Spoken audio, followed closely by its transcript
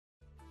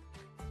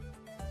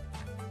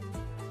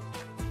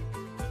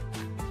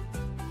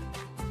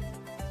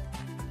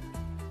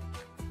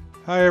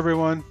Hi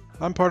everyone,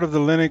 I'm part of the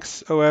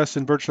Linux OS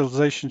and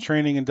Virtualization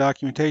Training and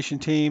Documentation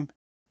team.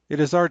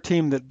 It is our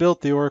team that built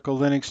the Oracle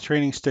Linux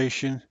Training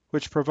Station,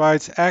 which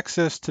provides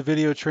access to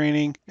video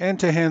training and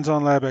to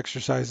hands-on lab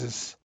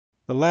exercises.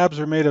 The labs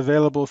are made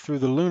available through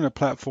the Luna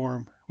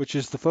platform, which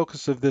is the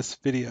focus of this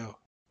video.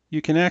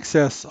 You can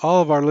access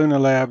all of our Luna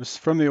labs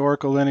from the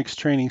Oracle Linux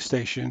Training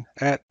Station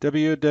at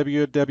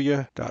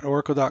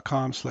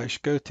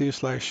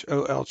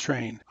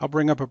www.oracle.com/go-to/oltrain. I'll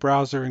bring up a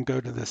browser and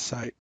go to this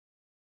site.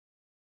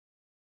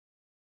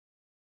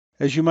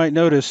 As you might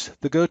notice,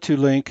 the go-to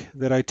link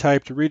that I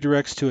typed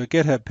redirects to a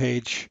GitHub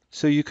page,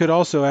 so you could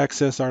also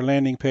access our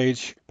landing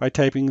page by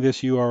typing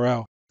this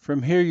URL.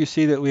 From here you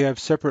see that we have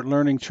separate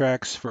learning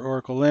tracks for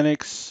Oracle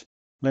Linux,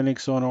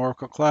 Linux on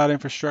Oracle Cloud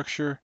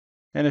Infrastructure,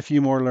 and a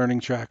few more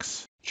learning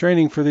tracks.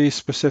 Training for these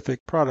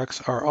specific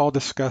products are all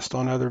discussed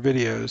on other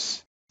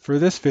videos. For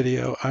this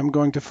video, I'm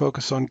going to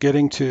focus on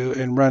getting to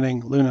and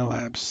running Luna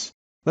Labs.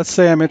 Let's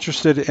say I'm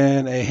interested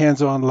in a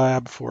hands-on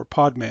lab for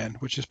Podman,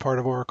 which is part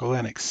of Oracle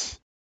Linux.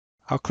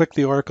 I'll click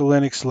the Oracle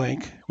Linux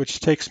link, which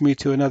takes me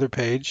to another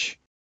page.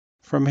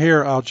 From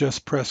here, I'll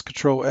just press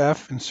Ctrl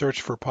F and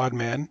search for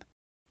Podman.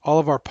 All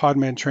of our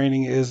Podman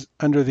training is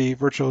under the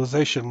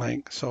Virtualization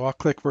link, so I'll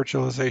click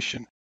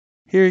Virtualization.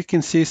 Here you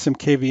can see some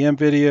KVM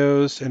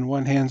videos and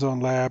one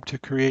hands-on lab to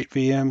create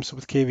VMs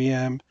with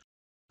KVM.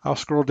 I'll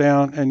scroll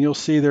down and you'll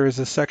see there is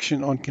a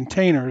section on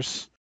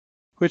containers,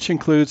 which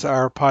includes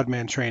our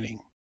Podman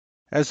training.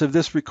 As of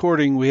this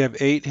recording, we have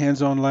 8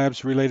 hands-on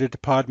labs related to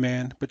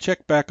Podman, but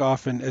check back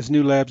often as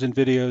new labs and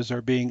videos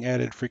are being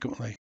added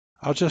frequently.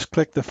 I'll just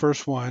click the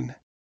first one,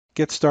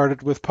 Get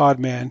Started with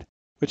Podman,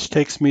 which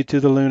takes me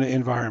to the Luna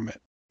environment.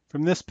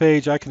 From this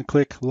page, I can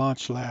click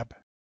Launch Lab.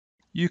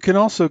 You can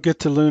also get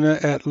to Luna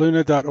at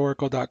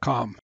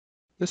luna.oracle.com.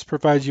 This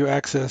provides you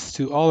access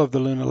to all of the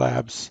Luna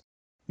labs,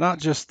 not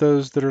just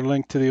those that are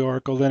linked to the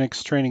Oracle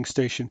Linux Training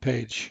Station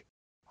page.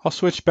 I'll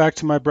switch back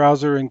to my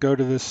browser and go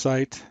to this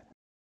site.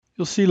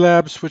 You'll see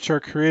labs which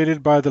are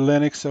created by the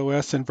Linux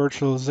OS and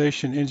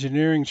Virtualization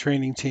Engineering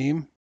Training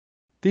team.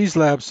 These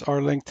labs are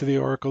linked to the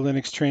Oracle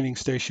Linux Training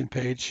Station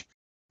page,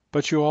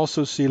 but you'll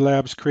also see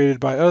labs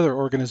created by other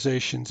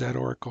organizations at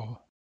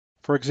Oracle.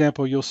 For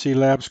example, you'll see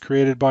labs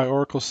created by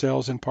Oracle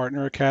Sales and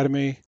Partner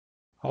Academy.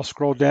 I'll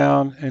scroll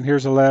down and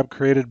here's a lab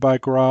created by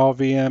Graal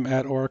VM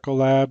at Oracle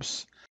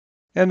Labs,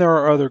 and there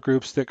are other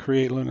groups that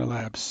create Luna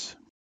Labs.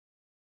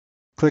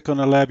 Click on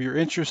the lab you're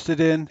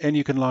interested in and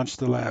you can launch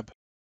the lab.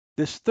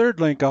 This third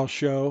link I'll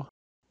show,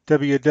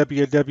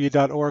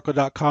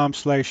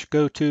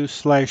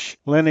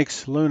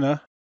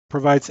 www.oracle.com/go-to/LinuxLuna,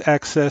 provides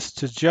access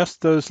to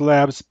just those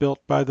labs built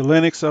by the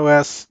Linux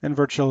OS and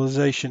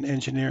Virtualization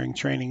Engineering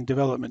Training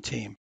Development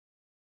team.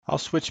 I'll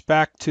switch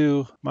back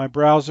to my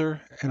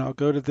browser and I'll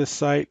go to this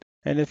site.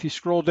 And if you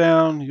scroll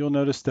down, you'll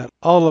notice that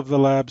all of the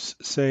labs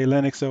say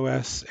Linux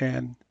OS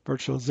and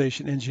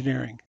Virtualization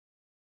Engineering.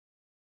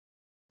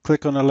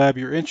 Click on the lab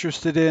you're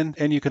interested in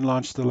and you can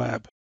launch the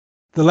lab.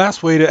 The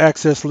last way to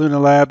access Luna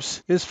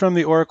Labs is from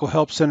the Oracle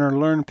Help Center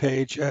Learn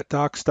page at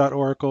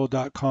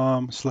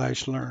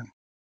docs.oracle.com/learn.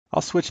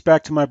 I'll switch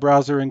back to my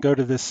browser and go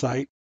to this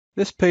site.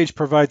 This page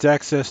provides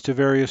access to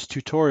various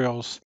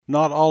tutorials,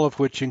 not all of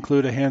which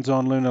include a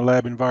hands-on Luna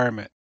Lab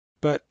environment.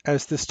 But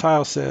as this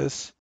tile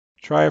says,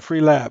 try a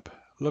free lab.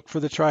 Look for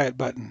the Try It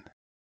button.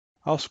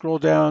 I'll scroll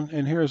down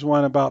and here's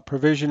one about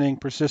provisioning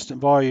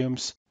persistent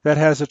volumes that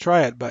has a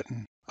Try It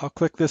button. I'll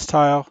click this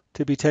tile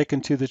to be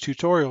taken to the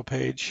tutorial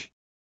page.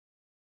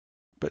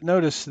 But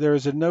notice there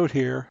is a note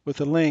here with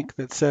a link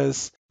that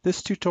says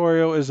this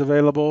tutorial is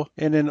available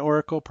in an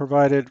Oracle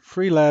provided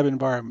free lab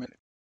environment.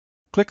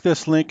 Click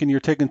this link and you're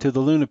taken to the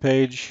Luna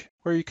page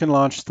where you can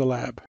launch the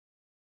lab.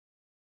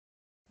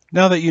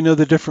 Now that you know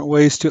the different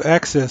ways to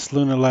access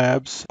Luna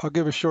Labs, I'll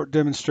give a short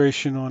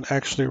demonstration on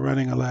actually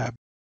running a lab.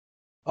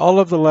 All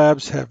of the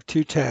labs have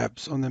 2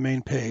 tabs on the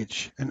main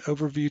page, an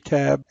Overview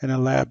tab and a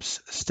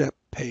Labs Step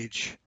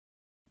page.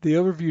 The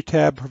Overview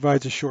tab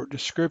provides a short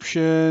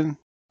description,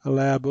 a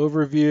lab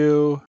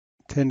overview,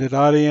 intended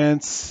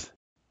audience,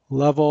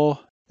 level,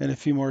 and a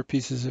few more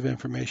pieces of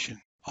information.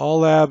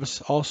 All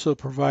labs also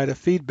provide a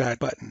feedback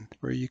button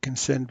where you can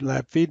send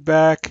lab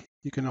feedback.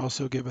 You can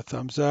also give a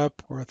thumbs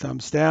up or a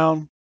thumbs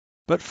down.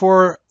 But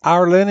for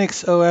our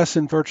Linux OS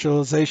and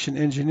Virtualization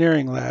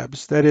Engineering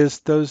labs, that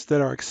is, those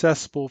that are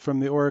accessible from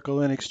the Oracle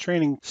Linux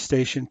Training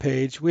Station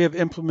page, we have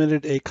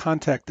implemented a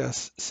Contact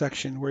Us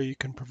section where you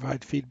can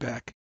provide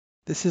feedback.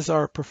 This is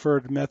our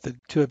preferred method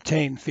to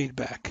obtain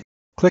feedback.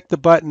 Click the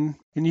button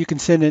and you can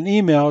send an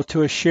email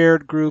to a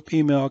shared group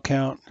email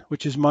account,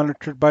 which is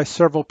monitored by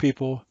several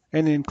people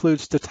and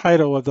includes the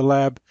title of the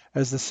lab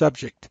as the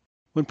subject.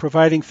 When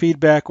providing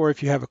feedback or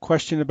if you have a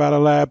question about a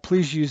lab,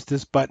 please use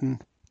this button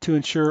to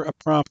ensure a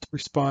prompt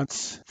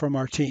response from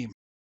our team.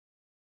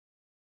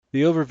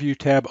 The Overview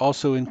tab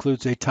also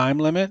includes a time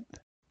limit.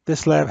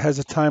 This lab has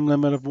a time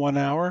limit of 1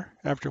 hour,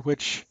 after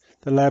which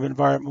the lab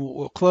environment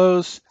will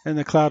close and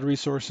the cloud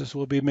resources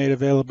will be made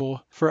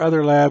available for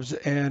other labs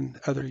and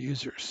other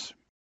users.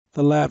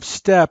 The lab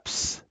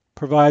steps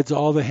provides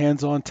all the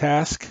hands-on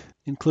tasks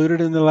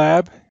included in the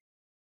lab.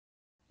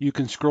 You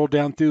can scroll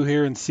down through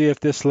here and see if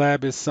this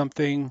lab is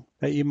something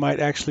that you might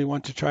actually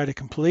want to try to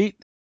complete.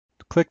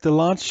 Click the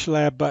Launch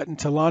Lab button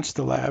to launch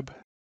the lab.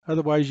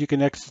 Otherwise, you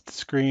can exit the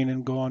screen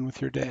and go on with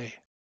your day.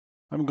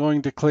 I'm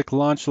going to click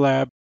Launch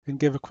Lab and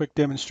give a quick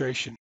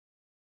demonstration.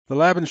 The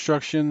lab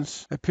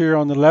instructions appear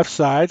on the left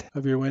side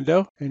of your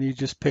window, and you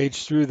just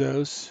page through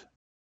those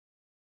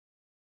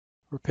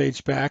or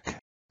page back.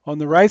 On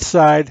the right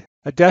side,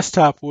 a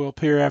desktop will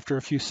appear after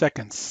a few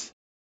seconds.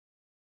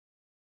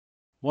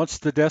 Once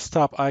the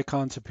desktop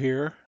icons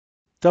appear,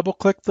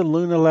 double-click the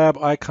Luna Lab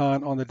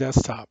icon on the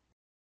desktop.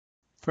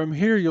 From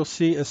here, you'll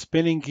see a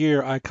spinning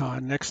gear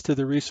icon next to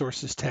the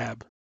Resources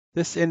tab.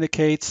 This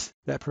indicates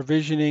that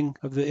provisioning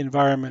of the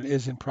environment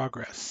is in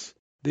progress.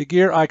 The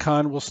gear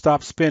icon will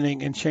stop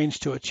spinning and change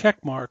to a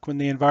check mark when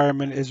the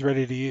environment is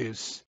ready to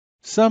use.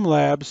 Some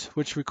labs,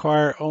 which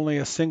require only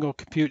a single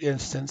compute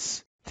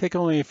instance, take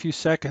only a few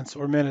seconds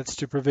or minutes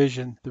to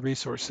provision the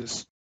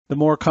resources. The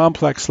more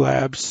complex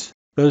labs,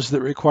 those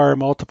that require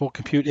multiple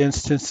compute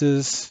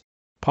instances,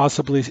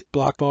 possibly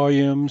block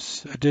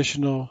volumes,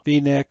 additional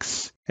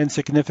VNICs, and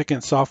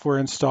significant software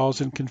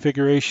installs and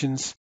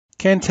configurations,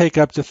 can take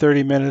up to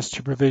 30 minutes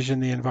to provision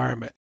the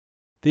environment.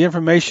 The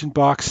information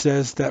box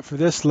says that for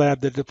this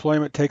lab, the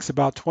deployment takes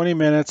about 20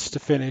 minutes to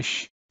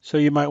finish, so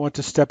you might want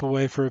to step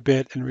away for a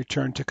bit and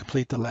return to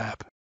complete the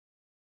lab.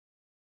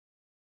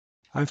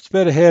 I've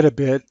sped ahead a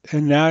bit,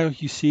 and now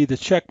you see the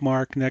check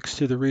mark next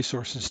to the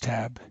Resources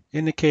tab,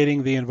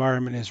 indicating the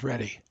environment is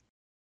ready.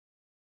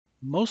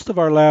 Most of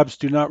our labs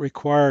do not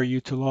require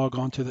you to log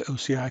on to the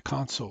OCI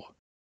console.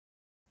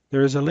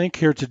 There is a link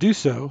here to do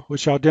so,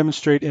 which I'll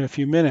demonstrate in a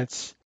few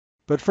minutes,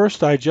 but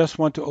first I just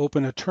want to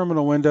open a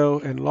terminal window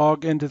and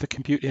log into the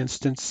compute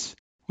instance,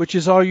 which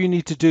is all you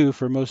need to do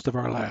for most of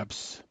our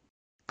labs.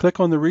 Click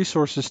on the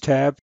Resources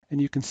tab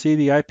and you can see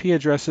the IP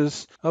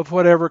addresses of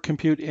whatever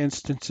compute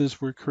instances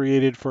were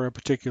created for a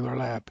particular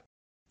lab.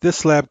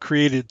 This lab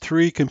created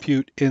 3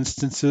 compute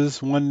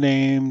instances, one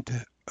named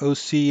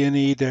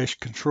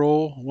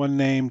OCNE-control, one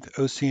named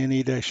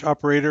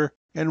OCNE-operator,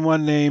 and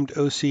one named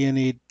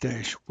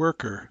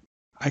OCNE-worker.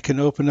 I can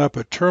open up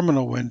a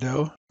terminal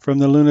window from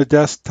the Luna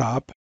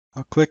desktop.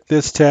 I'll click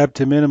this tab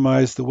to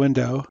minimize the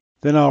window.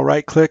 Then I'll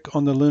right-click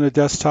on the Luna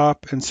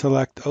desktop and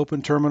select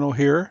Open Terminal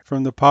here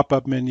from the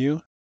pop-up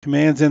menu.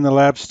 Commands in the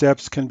lab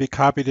steps can be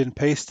copied and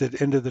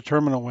pasted into the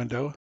terminal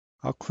window.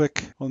 I'll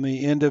click on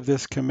the end of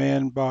this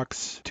command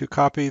box to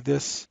copy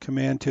this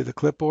command to the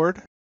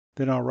clipboard.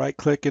 Then I'll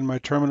right-click in my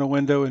terminal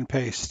window and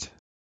paste.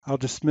 I'll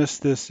dismiss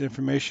this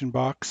information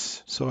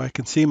box so I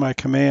can see my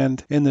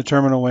command in the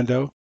terminal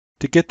window.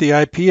 To get the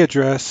IP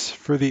address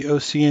for the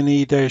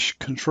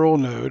OCNE-control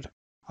node,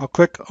 I'll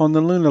click on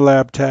the Luna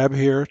Lab tab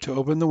here to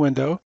open the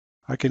window.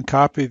 I can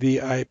copy the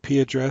IP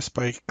address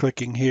by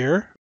clicking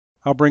here.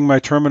 I'll bring my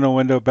terminal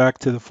window back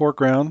to the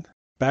foreground,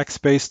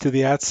 backspace to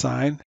the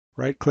 @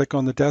 right-click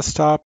on the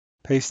desktop,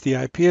 paste the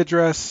IP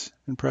address,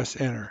 and press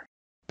Enter.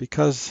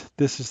 Because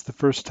this is the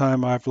first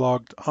time I've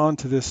logged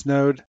onto this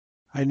node,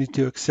 I need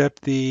to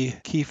accept the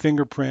key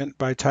fingerprint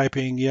by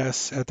typing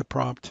yes at the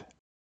prompt.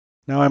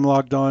 Now I'm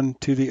logged on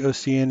to the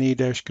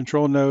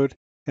OCNE-control node,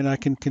 and I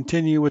can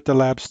continue with the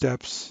lab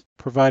steps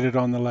provided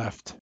on the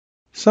left.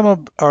 Some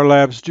of our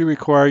labs do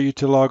require you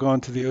to log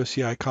on to the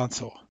OCI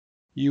console.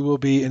 You will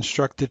be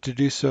instructed to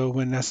do so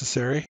when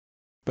necessary.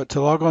 But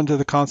to log on to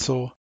the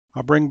console,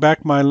 I'll bring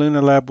back my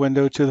Luna Lab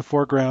window to the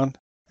foreground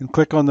and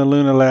click on the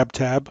Luna Lab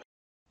tab.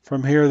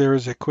 From here, there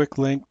is a quick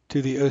link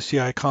to the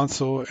OCI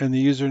console and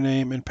the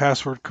username and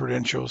password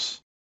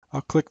credentials.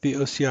 I'll click the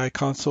OCI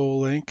console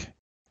link,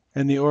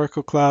 and the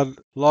Oracle Cloud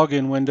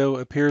login window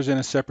appears in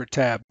a separate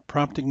tab,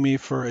 prompting me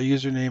for a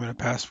username and a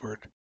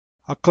password.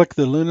 I'll click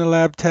the Luna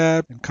Lab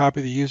tab and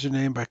copy the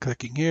username by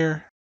clicking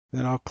here.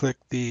 Then I'll click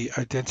the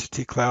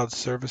Identity Cloud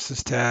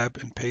Services tab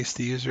and paste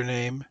the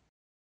username.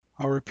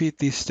 I'll repeat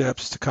these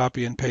steps to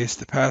copy and paste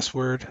the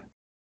password.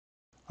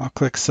 I'll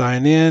click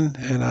Sign In,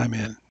 and I'm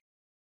in.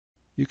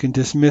 You can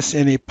dismiss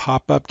any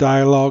pop-up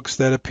dialogues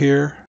that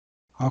appear.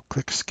 I'll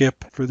click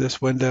Skip for this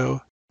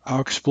window.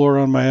 I'll explore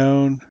on my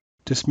own,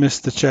 dismiss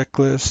the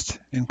checklist,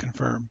 and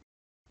confirm.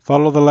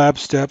 Follow the lab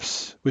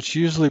steps, which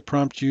usually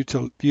prompt you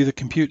to view the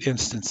compute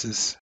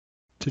instances.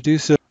 To do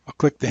so, I'll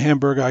click the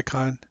hamburg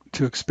icon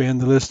to expand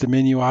the list of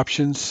menu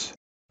options.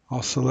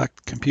 I'll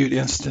select Compute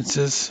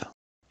Instances.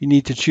 You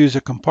need to choose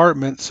a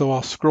compartment, so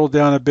I'll scroll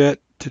down a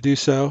bit to do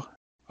so.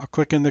 I'll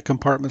click in the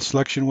compartment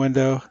selection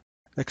window,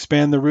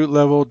 expand the root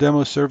level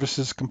demo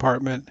services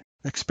compartment,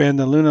 expand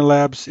the Luna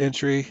Labs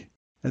entry,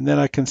 and then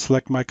I can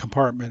select my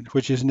compartment,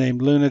 which is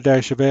named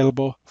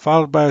Luna-Available,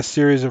 followed by a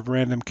series of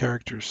random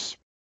characters.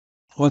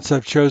 Once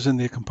I've chosen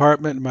the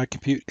compartment, my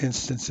compute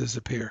instances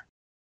appear.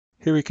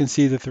 Here we can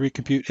see the 3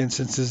 compute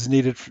instances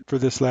needed for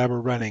this lab are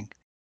running.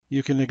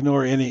 You can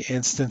ignore any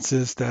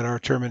instances that are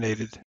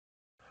terminated.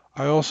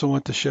 I also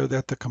want to show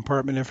that the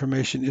compartment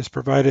information is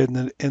provided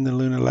in the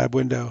Luna Lab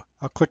window.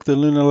 I'll click the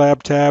Luna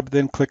Lab tab,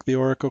 then click the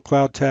Oracle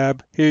Cloud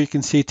tab. Here you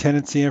can see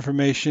tenancy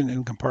information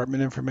and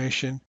compartment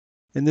information.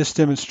 In this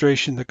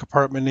demonstration, the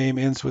compartment name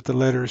ends with the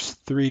letters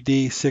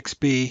 3D,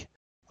 6B.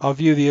 I'll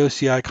view the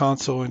OCI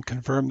console and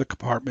confirm the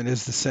compartment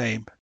is the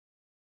same.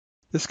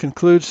 This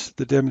concludes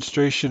the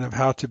demonstration of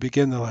how to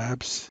begin the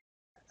labs.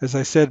 As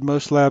I said,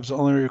 most labs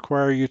only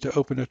require you to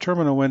open a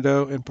terminal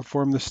window and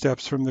perform the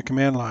steps from the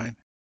command line.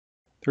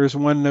 There is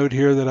one note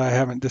here that I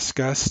haven't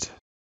discussed.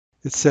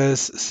 It says,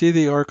 see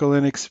the Oracle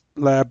Linux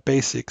Lab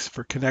Basics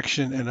for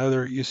connection and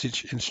other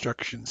usage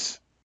instructions.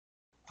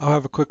 I'll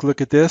have a quick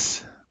look at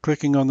this.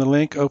 Clicking on the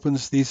link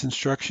opens these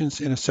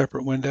instructions in a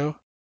separate window.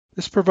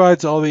 This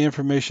provides all the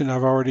information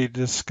I've already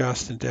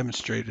discussed and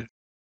demonstrated.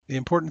 The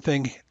important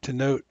thing to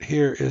note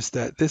here is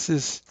that this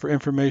is for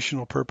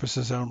informational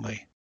purposes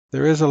only.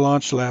 There is a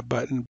Launch Lab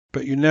button,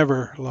 but you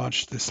never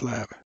launch this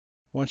lab.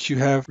 Once you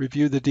have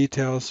reviewed the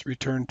details,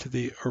 return to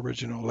the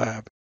original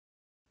lab.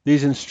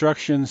 These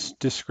instructions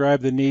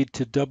describe the need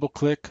to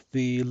double-click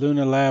the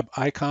Luna Lab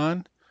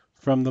icon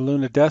from the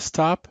Luna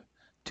desktop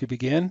to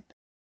begin.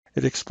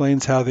 It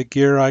explains how the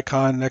gear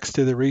icon next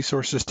to the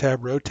Resources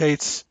tab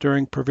rotates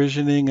during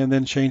provisioning and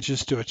then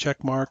changes to a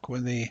check mark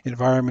when the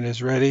environment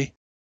is ready.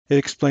 It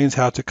explains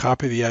how to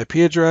copy the IP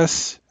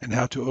address and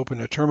how to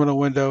open a terminal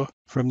window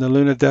from the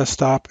Luna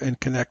desktop and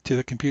connect to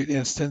the compute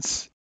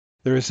instance.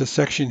 There is a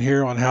section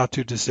here on how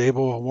to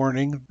disable a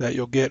warning that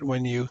you'll get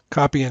when you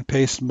copy and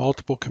paste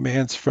multiple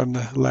commands from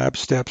the lab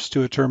steps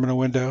to a terminal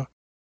window.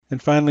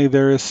 And finally,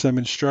 there is some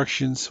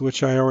instructions,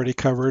 which I already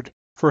covered,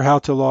 for how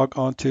to log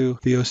onto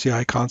the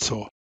OCI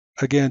console.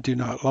 Again, do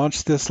not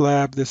launch this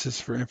lab. This is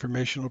for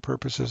informational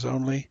purposes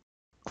only.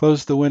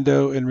 Close the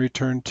window and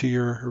return to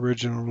your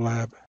original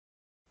lab.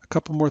 A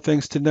couple more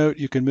things to note.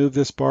 You can move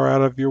this bar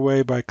out of your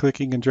way by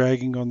clicking and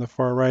dragging on the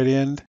far right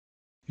end.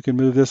 You can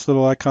move this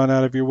little icon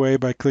out of your way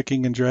by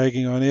clicking and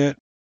dragging on it.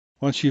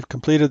 Once you've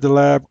completed the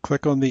lab,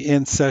 click on the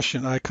End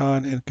Session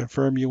icon and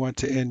confirm you want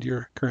to end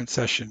your current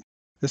session.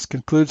 This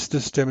concludes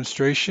this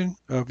demonstration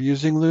of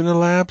using Luna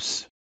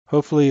Labs.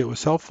 Hopefully it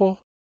was helpful.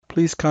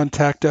 Please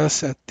contact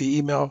us at the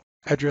email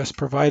address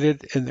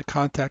provided in the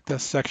Contact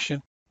Us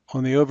section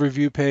on the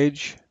Overview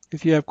page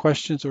if you have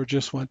questions or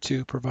just want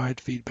to provide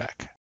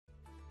feedback.